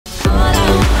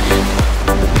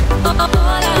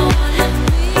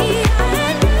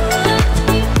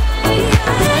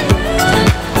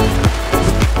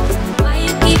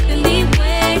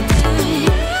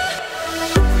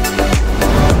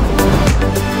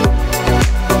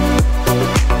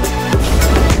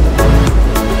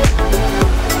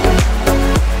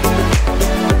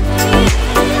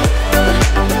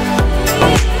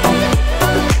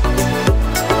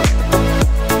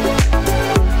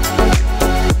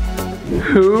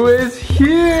Who is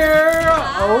here?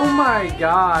 Oh my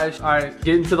gosh. All right,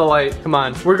 get into the light. Come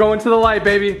on. We're going to the light,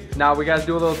 baby. Now we gotta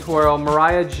do a little twirl.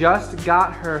 Mariah just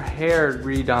got her hair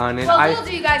redone. And well, little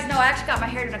do you guys know, I actually got my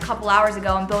hair done a couple hours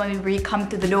ago and Bill made me come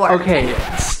through the door. Okay,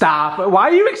 stop. Why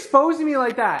are you exposing me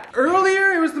like that?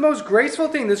 Earlier, it was the most graceful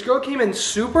thing. This girl came in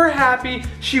super happy.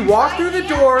 She walked through the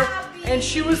door. And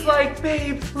she was like,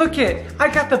 babe, look it, I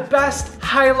got the best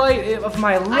highlight of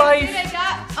my life.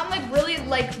 I'm like really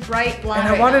like bright blonde. And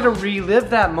I wanted to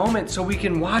relive that moment so we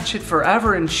can watch it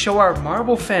forever and show our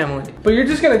marble family. But you're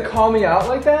just gonna call me out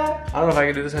like that? I don't know if I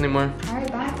can do this anymore. All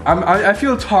right, bye. I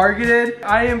feel targeted.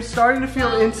 I am starting to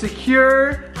feel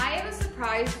insecure. I have a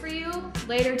surprise for you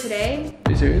later today.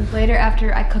 Are you serious? Later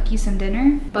after I cook you some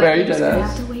dinner. But Wait, you're just gonna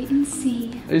have to wait and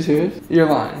see. Are you serious? You're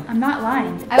lying. I'm not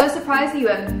lying. I was surprised that you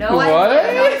have no idea.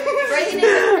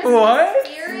 What?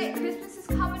 Spirit. Christmas is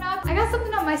coming up. I got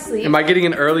something up my sleeve. Am I getting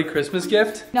an early Christmas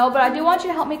gift? No, but I do want you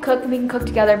to help me cook and we can cook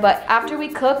together. But after we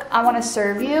cook, I want to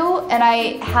serve you and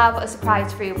I have a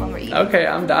surprise for you when we're eating. Okay,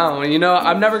 I'm down. You know,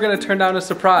 I'm never gonna turn down a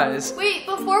surprise. Wait,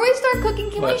 before we start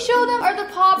cooking, can we show them the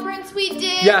paw prints we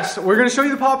did? Yes, we're gonna show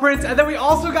you the paw prints and then we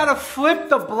also gotta flip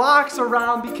the blocks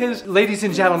around because, ladies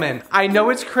and gentlemen, I know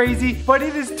it's crazy, but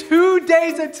it is 2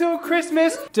 days until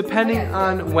Christmas. Depending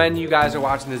on when you guys are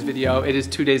watching this video, it is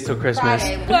 2 days till Christmas.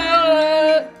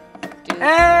 Friday.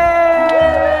 Hey!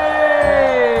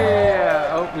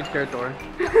 Oh, we scared Thor.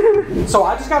 So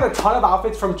I just got a ton of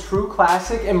outfits from True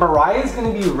Classic and Mariah is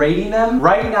gonna be rating them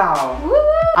right now. Woo!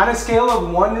 On a scale of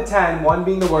 1 to 10, 1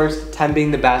 being the worst, 10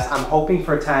 being the best. I'm hoping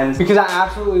for 10s because I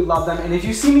absolutely love them. And if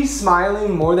you see me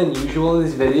smiling more than usual in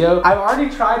this video, I've already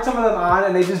tried some of them on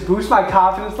and they just boost my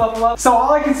confidence level up. So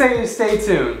all I can say is stay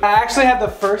tuned. I actually have the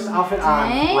first outfit on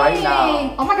right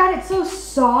now. Oh my god, it's so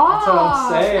soft. That's what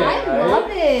I'm saying, I love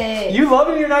it. You love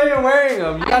it, you're not even wearing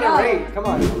them. You gotta rate. Come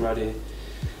on, I'm ready.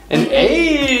 An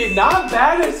 8, not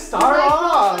bad to start off.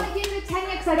 I don't want to give it a 10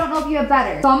 yet because I don't know if you have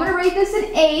better. So I'm gonna rate this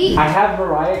an 8. I have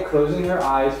Mariah closing her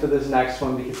eyes for this next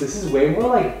one because this is way more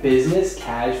like business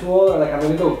casual, or like I'm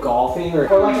gonna go golfing, or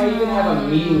like I even have a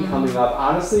meeting coming up.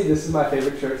 Honestly, this is my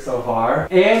favorite shirt so far.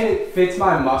 And it fits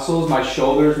my muscles, my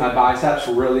shoulders, my biceps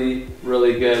really,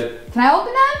 really good. Can I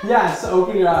open them? Yes,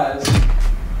 open your eyes.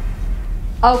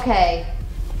 Okay.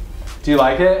 Do you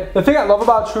like it? The thing I love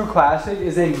about True Classic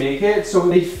is they make it so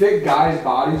they fit guys'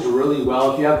 bodies really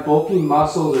well if you have bulky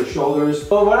muscles or shoulders.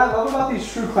 But what I love about these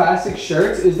True Classic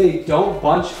shirts is they don't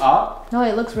bunch up. No,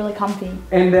 it looks really comfy.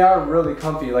 And they are really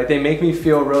comfy. Like they make me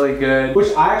feel really good,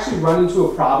 which I actually run into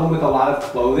a problem with a lot of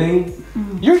clothing.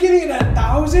 You're getting it at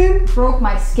 1,000? Broke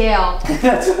my scale.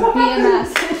 That's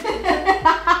BMS.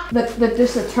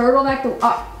 Just the turtleneck,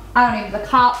 I don't even, the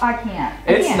cop, I can't.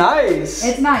 It's nice.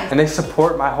 It's nice. And they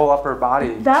support my whole upper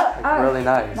body. That really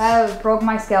nice. That broke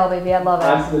my scale, baby. I love it.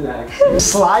 That's the next.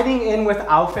 Sliding in with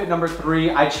outfit number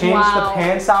 3. I changed the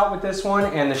pants out with this one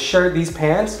and the shirt. These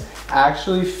pants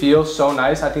actually feel so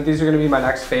nice. I think these are gonna be my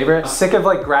next favorite. I'm sick of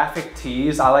like graphic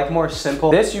tees. I like more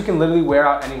simple. This you can literally wear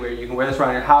out anywhere. You can wear this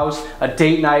around your house, a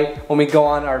date night, when we go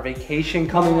on our vacation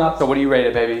coming up. So what do you rate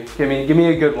it, baby? Give me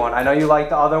a good one. I know you like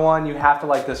the other one. You have to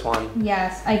like this one.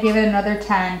 Yes, I give it another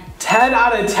 10. 10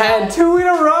 out of 10, 2 in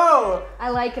a row. I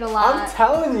like it a lot. I'm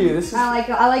telling you, this is. I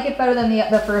like it better than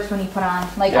the first one you put on.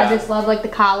 Like I just love like the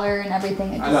collar and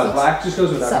everything. It just I know, black just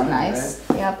goes with everything. So nice.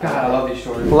 Right? Yep. God, I love these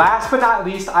shorts. Last but not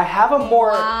least, I have a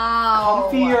more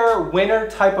comfier winter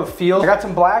type of feel. I got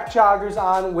some black joggers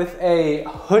on with a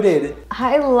hooded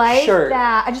shirt.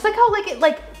 That. I just like how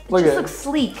it just looks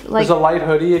sleek. Like, there's a light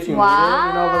hoodie if you need it,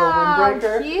 you know, a little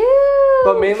windbreaker. Cute.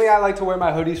 But mainly I like to wear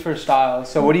my hoodies for style.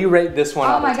 So what do you rate this one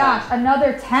out of 10? Oh my gosh,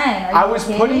 another 10.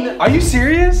 Are you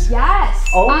serious? Yes.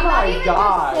 Oh I'm my not even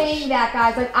gosh. just saying that,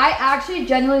 guys. Like I actually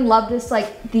genuinely love this,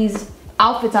 these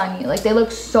outfits on you. Like they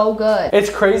look so good. It's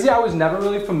crazy. I was never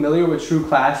really familiar with True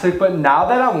Classic, but now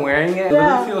that I'm wearing it, it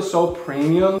really feels so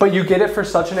premium. But you get it for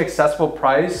such an accessible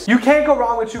price. You can't go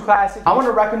wrong with True Classic. I want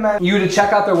to recommend you to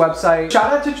check out their website.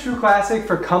 Shout out to True Classic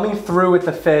for coming through with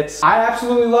the fits. I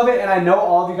absolutely love it, and I know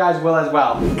all of you guys will as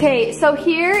well. Okay, so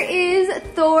here is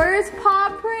Thor's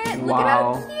paw print. Look at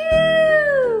how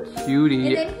cute. Cutie.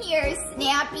 And then here's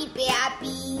Snappy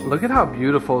Bappy. Look at how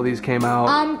beautiful these came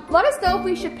out. Let us know if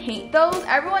we should paint those.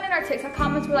 Everyone in our TikTok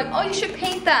comments were like, oh, you should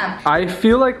paint them. I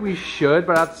feel like we should,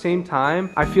 but at the same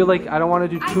time, I feel like I don't want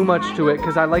to do too much to it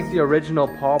because I like the original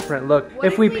paw print look.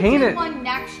 If we paint it, one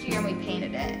next year and we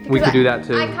painted it? We could do that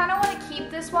too. I kind of want to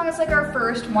keep this this one is like our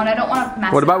first one. I don't want to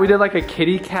mess What it about up. we did like a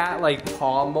kitty cat like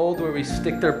paw mold where we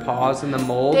stick their paws in the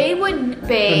mold? They wouldn't,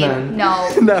 babe. No.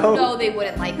 No. No, they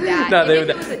wouldn't like that. No, they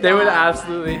would dog.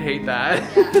 absolutely hate that.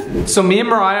 Yeah. So me and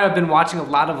Mariah have been watching a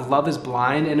lot of Love is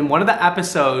Blind, and in one of the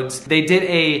episodes, they did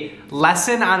a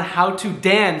lesson on how to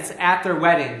dance at their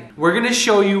wedding. We're gonna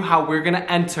show you how we're gonna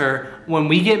enter when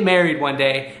we get married one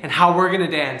day and how we're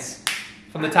gonna dance.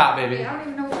 From the top, baby. I don't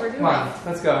even know what we're doing. Come on,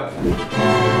 let's go.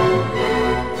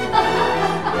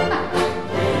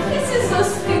 This is so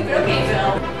stupid. Okay,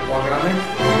 Bill. Walk it on there.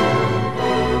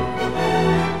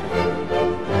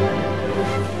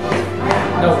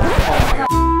 No. Oh my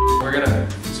God. We're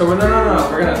gonna. So we're no.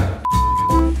 We're gonna.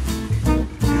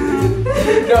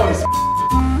 No.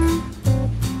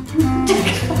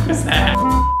 What's that?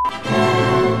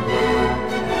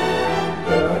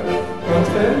 One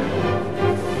spin.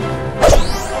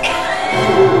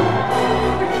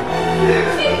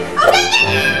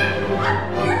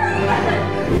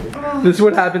 This is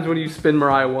what happens when you spin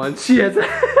Mariah once. She has.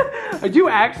 Do you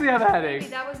actually have a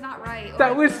headache? That was not right.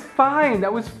 That was fine.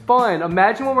 That was fun.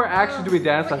 Imagine when we're actually doing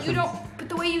dance But lessons. you don't. But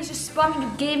the way you just spun,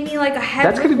 you gave me like a head.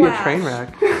 That's gonna be a whiplash. train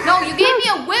wreck. No, you gave me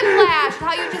a whiplash.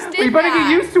 How you just did Well, you better that.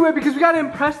 get used to it because we gotta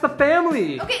impress the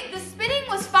family. Okay, the spinning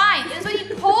was fine. It was when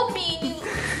you pulled me and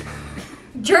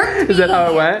you jerked me. Is that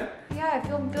how it went? Yeah, I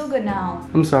feel good now.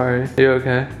 I'm sorry. Are you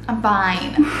okay? I'm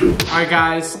fine. All right,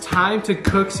 guys, time to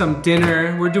cook some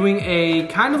dinner. We're doing a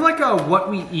kind of like a what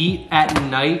we eat at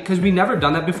night because we never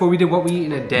done that before. We did what we eat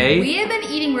in a day. We have been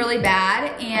eating really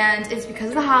bad, and it's because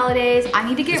of the holidays. I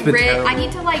need to get rid. terrible. I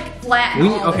need to like flatten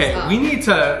all this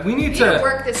stuff. We need to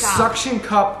work this out. suction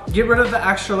cup, get rid of the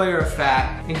extra layer of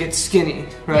fat, and get skinny,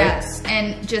 right? Yes,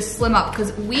 and just slim up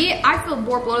because I feel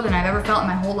more bloated than I've ever felt in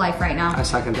my whole life right now. I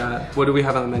second that. What do we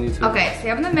have on the menu today? Okay, so we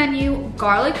have on the menu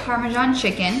garlic parmesan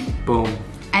chicken, Boom.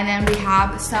 and then we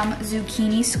have some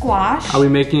zucchini squash. Are we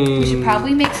making? We should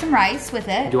probably make some rice with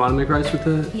it. Do you want to make rice with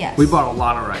it? Yes. We bought a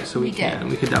lot of rice, so we did. can.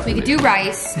 We could definitely. We could do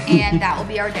rice, and that will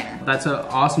be our dinner. That's an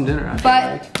awesome dinner. I feel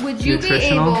But like. would you be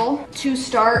Nutritional. able to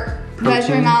start Protein.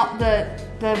 measuring out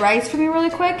the rice for me really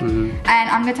quick? Mm-hmm. And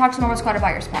I'm gonna talk to Mama Squad about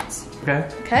your spots. Okay.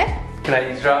 Okay? Can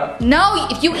I eavesdrop? No,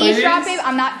 if you Please? eavesdrop, babe,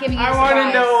 I'm not giving you the I surprise.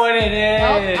 want to know what it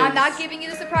is. Nope, I'm not giving you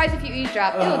the surprise if you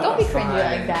eavesdrop. Ew, don't be cringy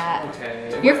fine. like that.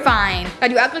 Okay. You're fine. God,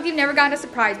 you act like you've never gotten a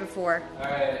surprise before. All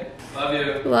right. Love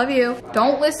you. Love you.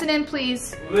 Don't listen in,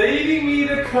 please. Leaving me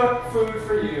to cook food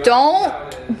for you.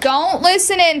 Don't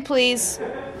listen in, please.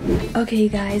 Okay, you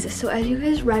guys, so as you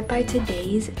guys read by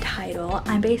today's title,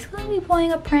 I'm basically gonna be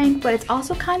pulling a prank, but it's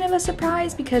also kind of a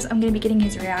surprise because I'm gonna be getting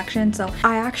his reaction. So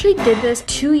I actually did this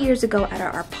 2 years ago at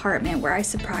our apartment where I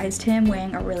surprised him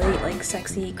wearing a really like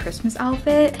sexy Christmas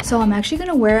outfit. So I'm actually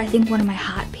gonna wear, I think, one of my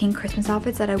hot pink Christmas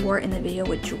outfits that I wore in the video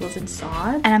with Jules and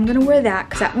Saud. And I'm gonna wear that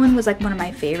because that one was like one of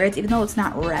my favorites, even though it's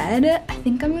not red. I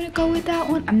think I'm gonna go with that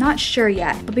one. I'm not sure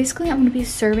yet, but basically I'm gonna be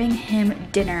serving him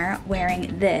dinner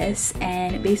wearing this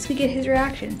and basically get his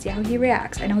reaction, see how he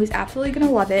reacts. I know he's absolutely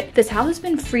gonna love it. This house has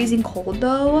been freezing cold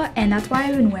though, and that's why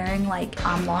I've been wearing like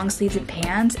long sleeves and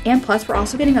pants. And plus we're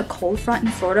also getting a cold front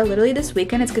in Florida. Literally this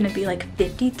weekend it's gonna be like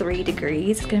 53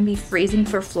 degrees. It's gonna be freezing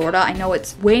for Florida. I know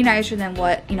it's way nicer than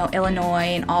what, you know,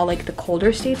 Illinois and all like the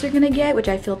colder states are gonna get, which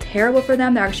I feel terrible for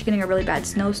them. They're actually getting a really bad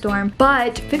snowstorm.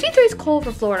 But 53 is cold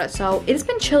for Florida, so it's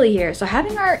been chilly here. So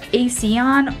having our AC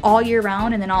on all year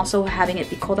round and then also having it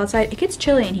be cold outside, it gets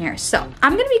chilly in here. So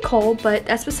I'm gonna be cold, but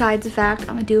that's besides the fact. I'm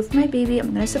gonna do it for my baby.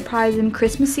 I'm gonna surprise him.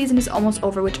 Christmas season is almost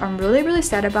over, which I'm really, really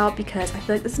sad about because I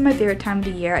feel like this is my favorite time of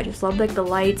the year. I just love like the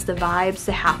lights, the vibes,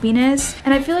 the happiness.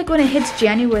 And I feel like when it hits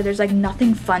January, there's like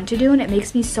nothing fun to do and it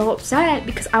makes me so upset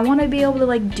because I wanna be able to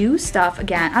like do stuff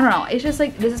again. I don't know, it's just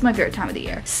like, this is my favorite time of the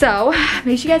year. So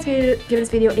make sure you guys give this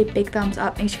video a big thumbs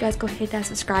up. Make sure you guys go hit that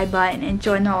subscribe button and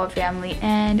join the whole family.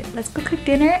 And let's go cook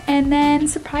dinner and then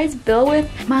surprise Bill with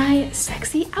my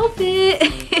sexy outfit.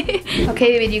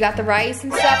 Okay, baby, you got the rice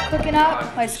and stuff cooking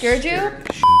up? I scared you?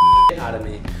 Out of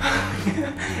me.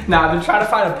 Now I've been trying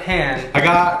to find a pan. I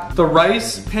got the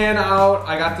rice pan out.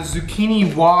 I got the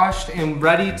zucchini washed and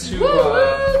ready to,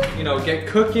 you know, get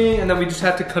cooking. And then we just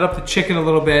have to cut up the chicken a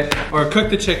little bit, or cook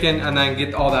the chicken, and then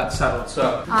get all that settled.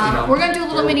 So you know, we're gonna do a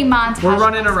little mini montage. We're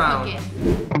running around.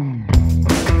 Cooking.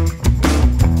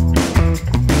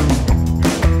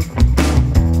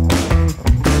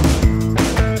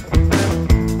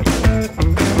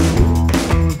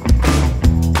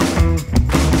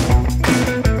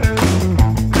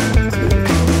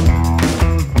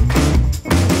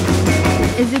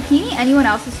 Is zucchini anyone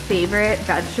else's favorite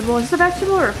vegetable? Is it a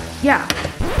vegetable or? Yeah.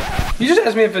 You just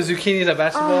asked me if a zucchini is a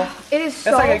vegetable. It is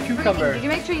so That's like a cucumber. Did you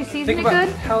make sure you seasoned it good?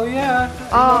 Hell yeah.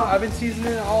 Oh. I've been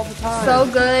seasoning it all the time.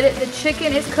 So good. The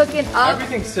chicken is cooking up.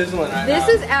 Everything's sizzling right This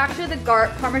now. is actually the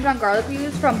Parmesan garlic we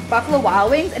use from Buffalo Wild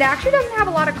Wings. It actually doesn't have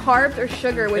a lot of carbs or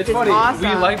sugar, which is awesome.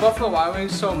 We like Buffalo Wild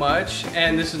Wings so much,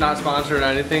 and this is not sponsored or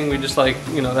anything. We just like,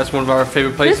 you know, that's one of our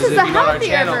favorite places. This is the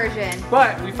healthier version.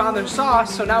 But we found their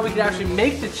sauce, so now we can actually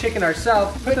make the chicken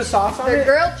ourselves. Put the sauce on it. The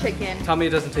grilled chicken. Tell me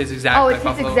it doesn't taste exactly like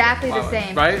Buffalo. Oh, it tastes exactly the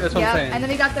same. Right? That's what I'm saying. And then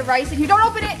we got the rice in here. Don't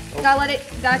open it.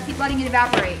 Gotta keep letting it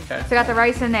evaporate. Okay. So we got the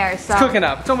rice in there. So it's cooking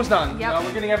up. It's almost done. Yep.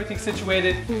 We're getting everything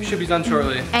situated. Should be done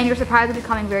shortly. And your surprise will be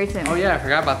coming very soon. Oh yeah, I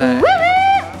forgot about that.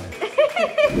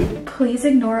 Please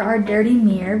ignore our dirty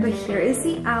mirror, but here is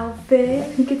the outfit.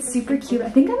 I think it's super cute. I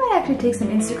think I might actually take some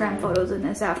Instagram photos in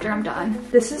this after I'm done.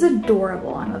 This is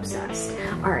adorable. I'm obsessed.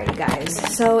 All right,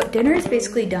 guys. So dinner is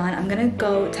basically done. I'm gonna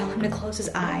go tell him to close his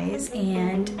eyes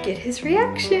and get his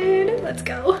reaction. Let's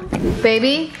go.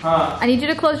 Baby, I need you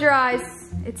to close your eyes.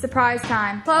 It's surprise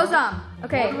time. Close them.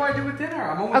 Okay. What do I do with dinner?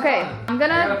 I'm almost done.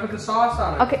 I gotta put the sauce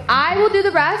on it. Okay, I will do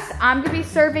the rest. I'm gonna be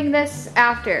serving this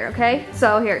after, okay?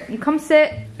 So here, you come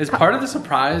sit. Is part of the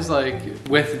surprise like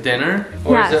with dinner?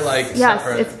 Or is it like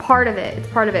separate? Yes, it's part of it. It's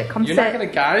part of it. Come sit. You're not gonna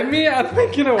guide me? I'm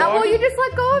like, you know what? Well, you just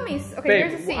let go of me. Okay, babe,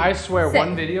 here's the seat. I swear, sit.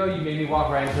 one video you made me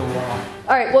walk right into a wall.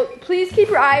 All right, well, please keep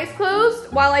your eyes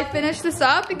closed while I finish this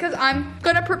up because I'm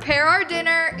gonna prepare our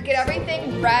dinner, get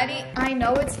everything ready. I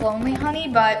know it's lonely, honey,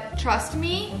 but trust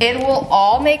me, it will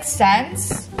all make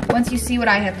sense once you see what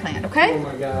I have planned, okay? Oh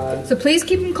my God. So please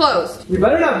keep them closed. You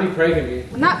better not be pranking me.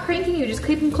 I'm not pranking you, just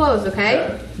keep them closed, okay?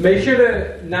 Yeah. Make sure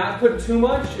to not put too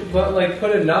much, but like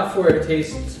put enough where it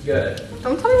tastes good.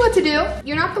 Don't tell me what to do.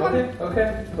 You're not the one.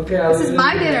 Okay. This is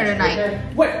my dinner tonight. Okay.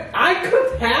 Wait, I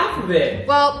cooked half of it.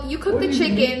 Well, you cook the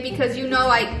chicken because you know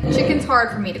chicken's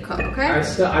hard for me to cook, okay?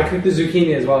 I cooked the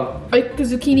zucchini as well. I cooked the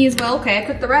zucchini as well, okay? I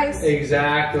cooked the rice.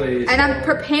 Exactly. And I'm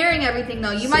preparing everything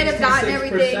though. You might have gotten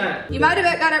everything. You might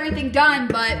have got everything done,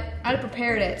 but I'd have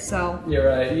prepared it, so. You're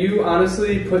right. You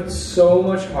honestly put so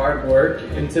much hard work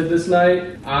into this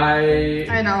night.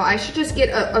 I know. I should just get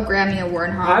a Grammy award,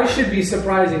 huh? I should be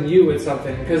surprising you with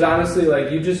something because honestly,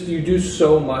 like you do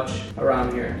so much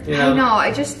around here. You know? I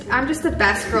know. I'm just the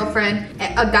best girlfriend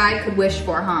a guy could wish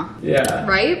for, huh? Yeah.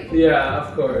 Right? Yeah,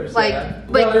 of course. Like, yeah.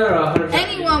 like no, 100%.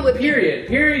 anyone would. Period.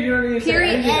 You don't need to say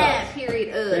anything else. Period.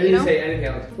 You don't need to say anything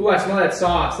else. Ooh, I smell that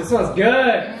sauce. It smells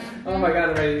good. Oh my God,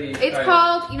 I'm ready to eat. It's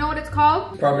called, you know what it's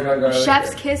called? Parmesan garlic.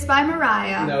 Chef's Kiss by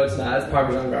Mariah. No, it's not. It's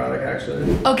Parmesan garlic,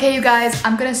 actually. Okay, you guys,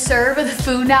 I'm gonna serve the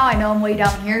food now. I know I'm way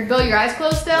down here. Bill, your eyes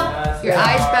closed still? Yes, your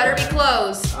eyes better be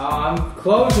closed. I'm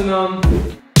closing them.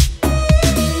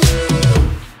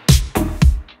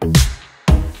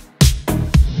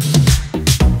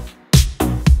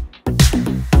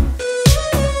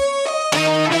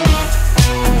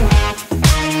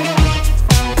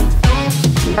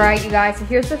 All right, you guys, so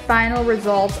here's the final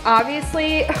results.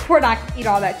 Obviously, we're not gonna eat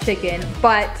all that chicken,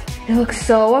 but it looks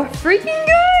so freaking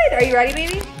good. Are you ready,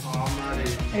 baby? I'm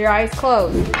ready. Are your eyes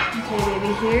closed? Okay,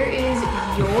 baby, here is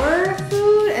your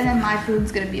food, and then my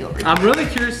food's gonna be over here. I'm really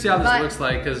curious to see how this looks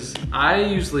like, because I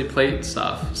usually plate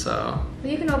stuff, so.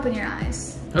 Well, you can open your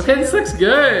eyes. Okay, this looks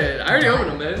good. I already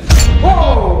opened them, man.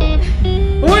 Whoa!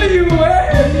 What are you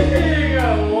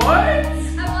wearing? What?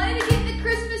 I wanted to get the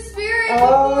Christmas spirit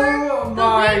Oh before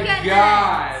my the weekend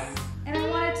God. ends. And I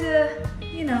wanted to,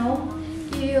 you know,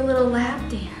 give you a little lap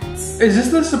dance. Is this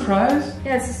the surprise?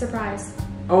 Yeah, it's a surprise.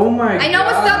 Oh my God. I know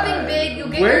it's something big. You'll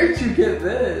get Where did you get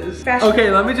this? Fashion. Okay,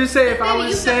 let me just say, if I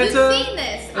was Santa. You've seen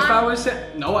this. If I was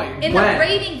Santa. No, in the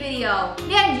rating video.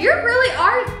 Man, you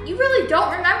really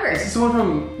don't remember. Is this the one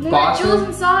from Look Boston? at Jules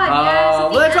and Sod, yes.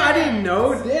 Well, that's why I didn't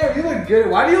know. Damn, you look good.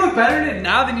 Why do you look better in it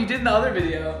now than you did in the other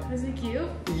video? Isn't it cute?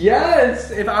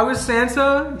 Yes. If I was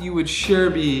Santa, you would sure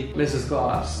be Mrs.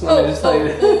 Claus. Let me just tell you.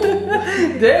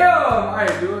 Damn. All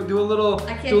right, do a little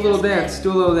dance.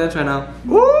 Do a little dance right now.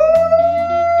 Woo!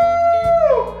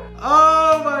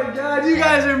 Oh my God, you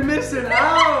guys are missing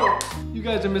out. You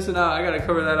guys are missing out. I gotta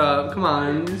cover that up. Come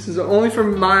on. This is only for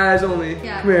my eyes only.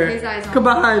 Yeah, come here. his eyes only. Come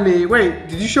behind me. Wait,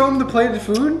 did you show him the plate of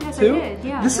food yes, too? I did.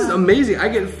 Yeah. This is amazing. I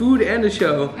get food and a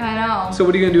show. I know. So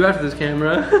what are you gonna do after this,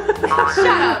 camera? Shut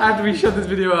up. After we shut this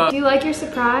video up. Do you like your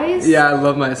surprise? Yeah, I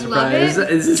love my surprise. Love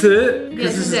it? Is this it?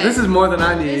 Yes, This is more than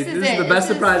I need. This is the best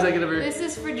surprise I could ever. This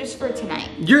is just for tonight.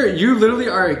 You literally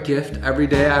are a gift every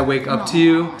day I wake up to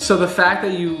you. So the fact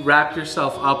that you wrapped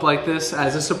yourself up like this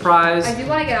as a surprise. I do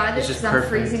want to get out of this because I'm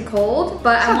freezing cold,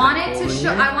 but I wanted to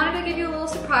show. I wanted to give you a little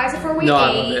surprise before we ate.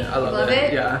 I love it. I love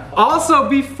it. Yeah. Also,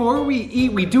 before we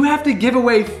eat, we do have to give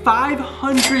away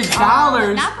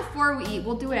 $500. Not before we eat.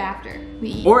 We'll do it after we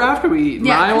eat. Or after we eat.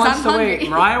 Yeah, Mariah wants to wait.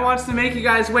 Mariah wants to make you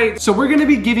guys wait. So we're gonna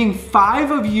be giving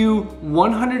 5 of you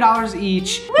 $100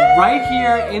 each. Woo! Right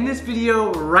here in this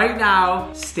video right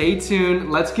now. Stay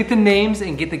tuned. Let's get the names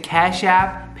and get the Cash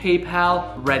App,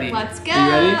 PayPal ready. Let's go. You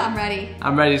ready? I'm ready.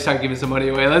 I'm ready to start giving some money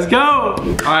away. Let's go.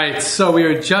 All right, so we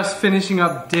are just finishing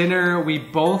up dinner. We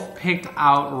both picked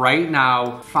out right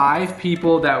now 5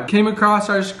 people that came across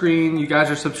our screen. You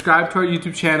guys are subscribed to our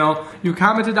YouTube channel. You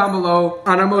commented down below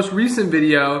on our most recent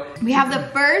video. We have the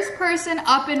first person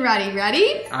up and ready.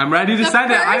 Ready? I'm ready to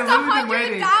send it. I've literally been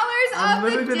waiting. I've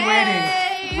literally been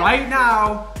waiting. Right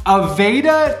now,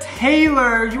 Aveda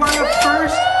Taylor, you are the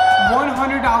first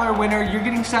 $100 winner. You're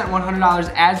getting sent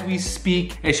 $100 as we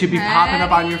speak. It should be popping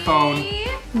up on your phone.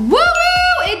 Woo!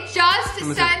 It just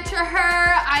sent to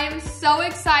her. I am so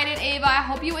excited, Ava. I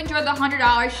hope you enjoyed the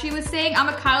 $100. She was saying I'm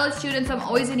a college student, so I'm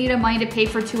always in need of money to pay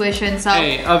for tuition. So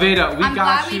hey, Aveda, I'm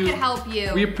glad we could help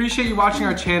you. We appreciate you watching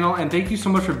our channel, and thank you so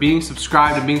much for being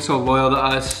subscribed and being so loyal to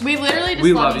us. We literally just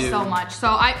love you so much. So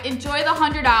I enjoy the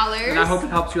 $100. And I hope it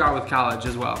helps you out with college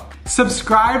as well.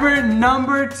 Subscriber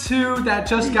number 2 that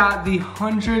just got the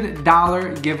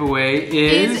 $100 giveaway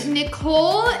is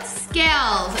Nicole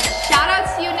Scales. Shout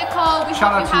out to you, Nicole. We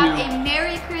hope you have a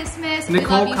Merry Christmas.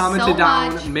 Nicole commented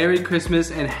down, Merry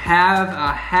Christmas and have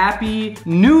a Happy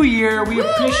New Year. We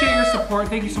appreciate your support.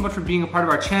 Thank you so much for being a part of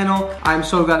our channel. I'm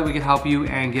so glad that we could help you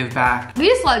and give back. We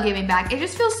just love giving back. It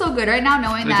just feels so good right now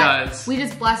knowing that we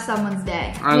just blessed someone's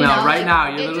day. I know, right now,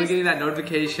 you're literally getting that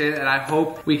notification, and I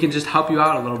hope we can just help you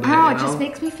out a little bit. I know, it just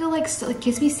makes me feel like, it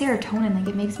gives me serotonin. Like,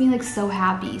 it makes me like so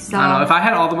happy. So I know, if I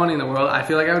had all the money in the world, I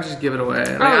feel like I would just give it away.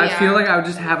 Like, I feel like I would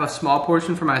just have a small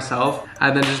portion for myself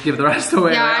and then just give the rest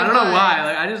away. Yeah, like, I don't know why.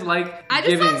 Like, I just like giving. I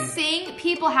just love seeing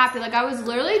people happy. Like, I was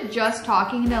literally just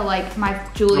talking to like my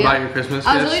Julia. About your Christmas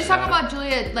I was literally talking about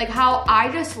Julia, like how I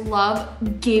just love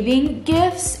giving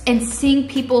gifts and seeing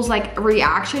people's like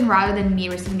reaction rather than me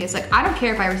receiving gifts. Like, I don't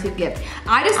care if I receive gifts.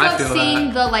 I just love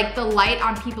seeing the light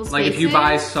on people's faces. Like, if you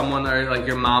buy someone or like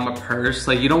your mom a purse,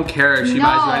 like you don't care if she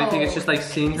buys you anything. It's just like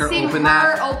seeing her open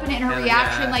that. Open it and her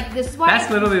reaction. Like, this is why. That's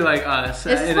literally like us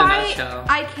in a nutshell.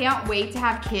 I can't wait to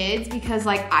have kids because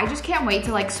like I just can't wait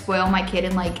to like spoil my kid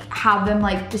and like have them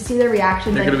like just see their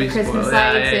reactions. They're like gonna be Christmas spoiled.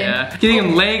 lights Getting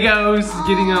them Legos,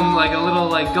 getting them like a little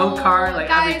like go-kart, like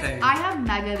guys, everything. I have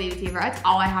mega baby fever. That's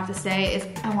all I have to say is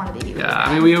I want a baby. Yeah,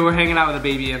 I mean we were hanging out with a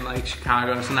baby in like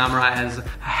Chicago, so now Mariah has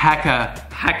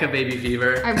hecka baby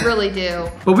fever. I really do.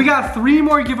 But we got 3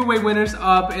 more giveaway winners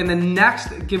up, and the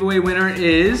next giveaway winner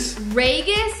is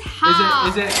Regis.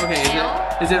 Is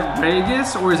it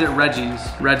Regis or is it Reggie's?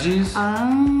 Reggie's?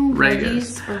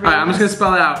 Regis. All right, I'm just gonna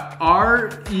spell it out.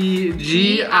 R-E-G-I-S.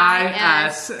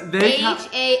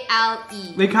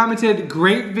 H-A-L-E. They commented,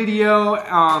 great video,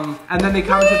 and then they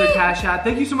commented their Cash App.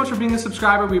 Thank you so much for being a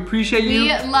subscriber. We appreciate you.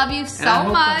 We love you so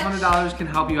much. much. And I hope the $100 can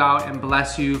help you out and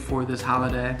bless you for this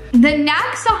holiday. The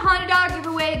next $100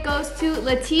 giveaway goes to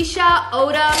Letitia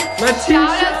Odom. Shout out to you.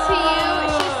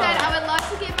 She said, I would love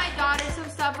to give my daughter some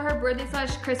stuff for her birthday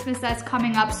 / Christmas that's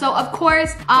coming up. So of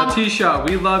course, Letitia,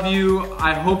 we love you.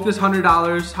 I hope this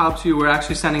 $100 helps you. We're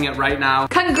actually sending it right now.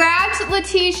 Congrats,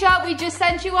 Letitia. We just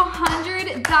sent you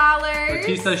 $100.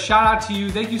 Letitia, shout out to you.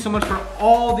 Thank you so much for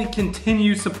all the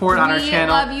continued support on our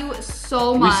channel. We love you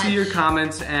so much. We see your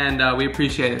comments and we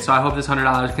appreciate it. So I hope this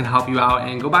 $100 can help you out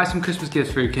and go buy some Christmas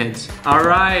gifts for your kids. All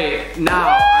right,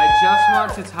 now I just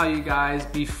want to tell you guys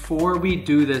before we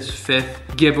do this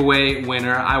 5th giveaway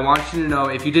winner, I want you to know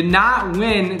if you did not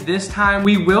win this time,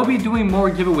 we will be doing more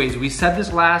giveaways. We said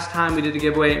this last time we did a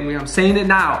giveaway and I'm saying it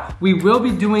now. We will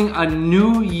be doing a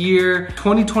new year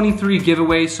 2023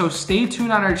 giveaway, so stay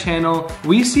tuned on our channel.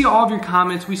 We see all of your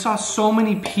comments. We saw so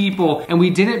many people and we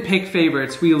didn't pick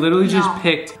favorites. We literally just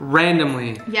picked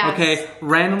randomly. Yes. Okay,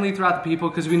 randomly throughout the people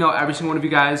because we know every single one of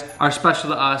you guys are special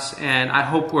to us and I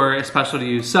hope we're special to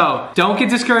you. So don't get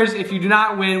discouraged if you do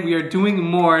not win. We are doing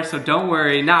more, so don't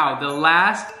worry. Now, the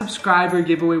last subscriber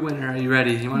giveaway winner, are you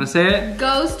ready? You wanna say it?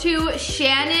 Goes to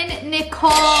Shannon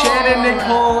Nicole. Shannon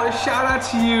Nicole, shout out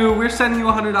to you. We're sending you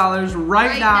 $100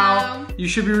 right now. You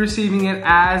should be receiving it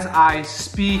as I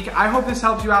speak. I hope this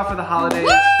helps you out for the holidays.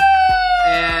 Woo!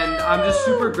 And I'm just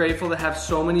super grateful to have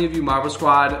so many of you Marble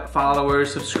Squad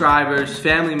followers, subscribers,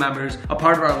 family members, a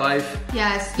part of our life.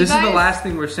 Yes. This is the last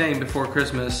thing we're saying before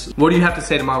Christmas. What do you have to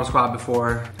say to Marble Squad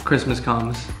before Christmas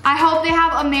comes? I hope they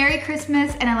have a Merry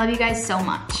Christmas, and I love you guys so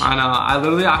much. I know.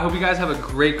 I hope you guys have a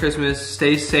great Christmas.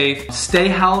 Stay safe. Stay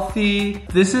healthy.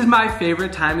 This is my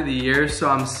favorite time of the year, so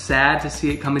I'm sad to see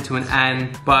it coming to an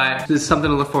end, but this is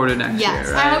something to look forward to next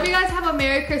year, right? I hope you guys have a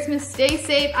Merry Christmas. Stay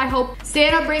safe. I hope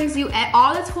Santa brings you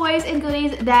all the toys and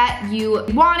goodies that you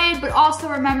wanted, but also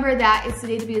remember that it's the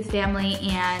day to be with family,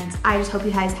 and I just hope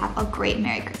you guys have a great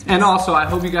Merry Christmas. And also, I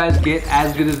hope you guys get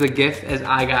as good as a gift as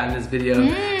I got in this video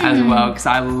as well, because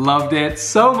I loved it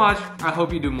so much. I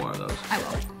hope you do more of those. I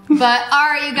will. But all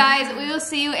right, you guys, we will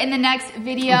see you in the next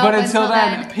video. But until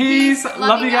then, peace.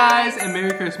 Love you guys, and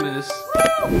Merry Christmas.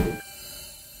 Woo!